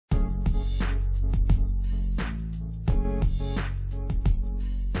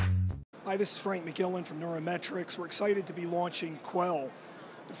Hi, this is Frank McGillen from NeuroMetrix. We're excited to be launching Quell,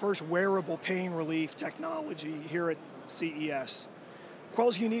 the first wearable pain relief technology here at CES.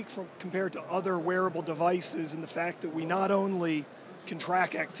 Quell's unique compared to other wearable devices in the fact that we not only can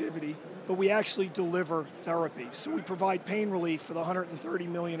track activity, but we actually deliver therapy. So we provide pain relief for the 130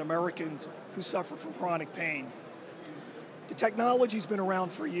 million Americans who suffer from chronic pain. The technology's been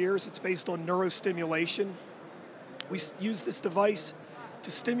around for years. It's based on neurostimulation. We use this device to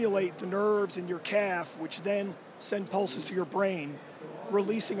stimulate the nerves in your calf, which then send pulses to your brain,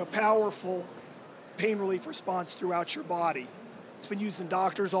 releasing a powerful pain relief response throughout your body. It's been used in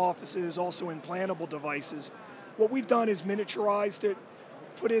doctors' offices, also implantable devices. What we've done is miniaturized it,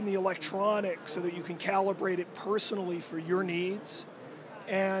 put in the electronics so that you can calibrate it personally for your needs,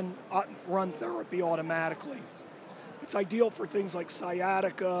 and run therapy automatically. It's ideal for things like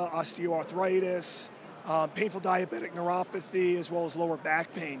sciatica, osteoarthritis, painful diabetic neuropathy, as well as lower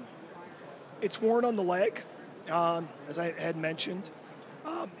back pain. It's worn on the leg, as I had mentioned.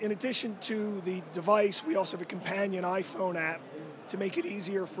 In addition to the device, we also have a companion iPhone app to make it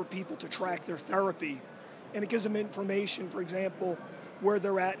easier for people to track their therapy. And it gives them information, for example, where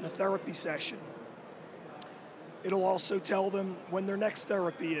they're at in a therapy session. It'll also tell them when their next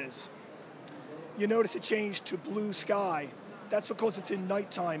therapy is. You notice it changed to blue sky. That's because it's in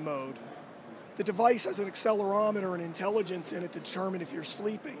nighttime mode. The device has an accelerometer and intelligence in it to determine if you're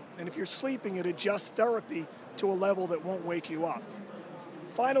sleeping. And if you're sleeping, it adjusts therapy to a level that won't wake you up.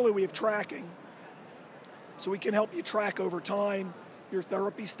 Finally, we have tracking. So we can help you track over time your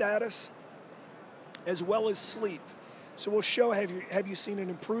therapy status, as well as sleep. So we'll show, have you seen an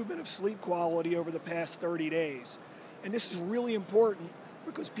improvement of sleep quality over the past 30 days? And this is really important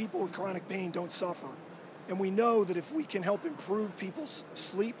because people with chronic pain don't suffer. And we know that if we can help improve people's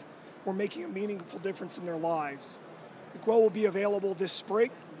sleep, we're making a meaningful difference in their lives. The Quell will be available this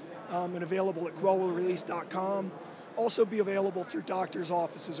spring and available at quellrelief.com. Also be available through doctors'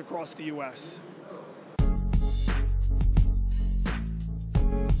 offices across the U.S.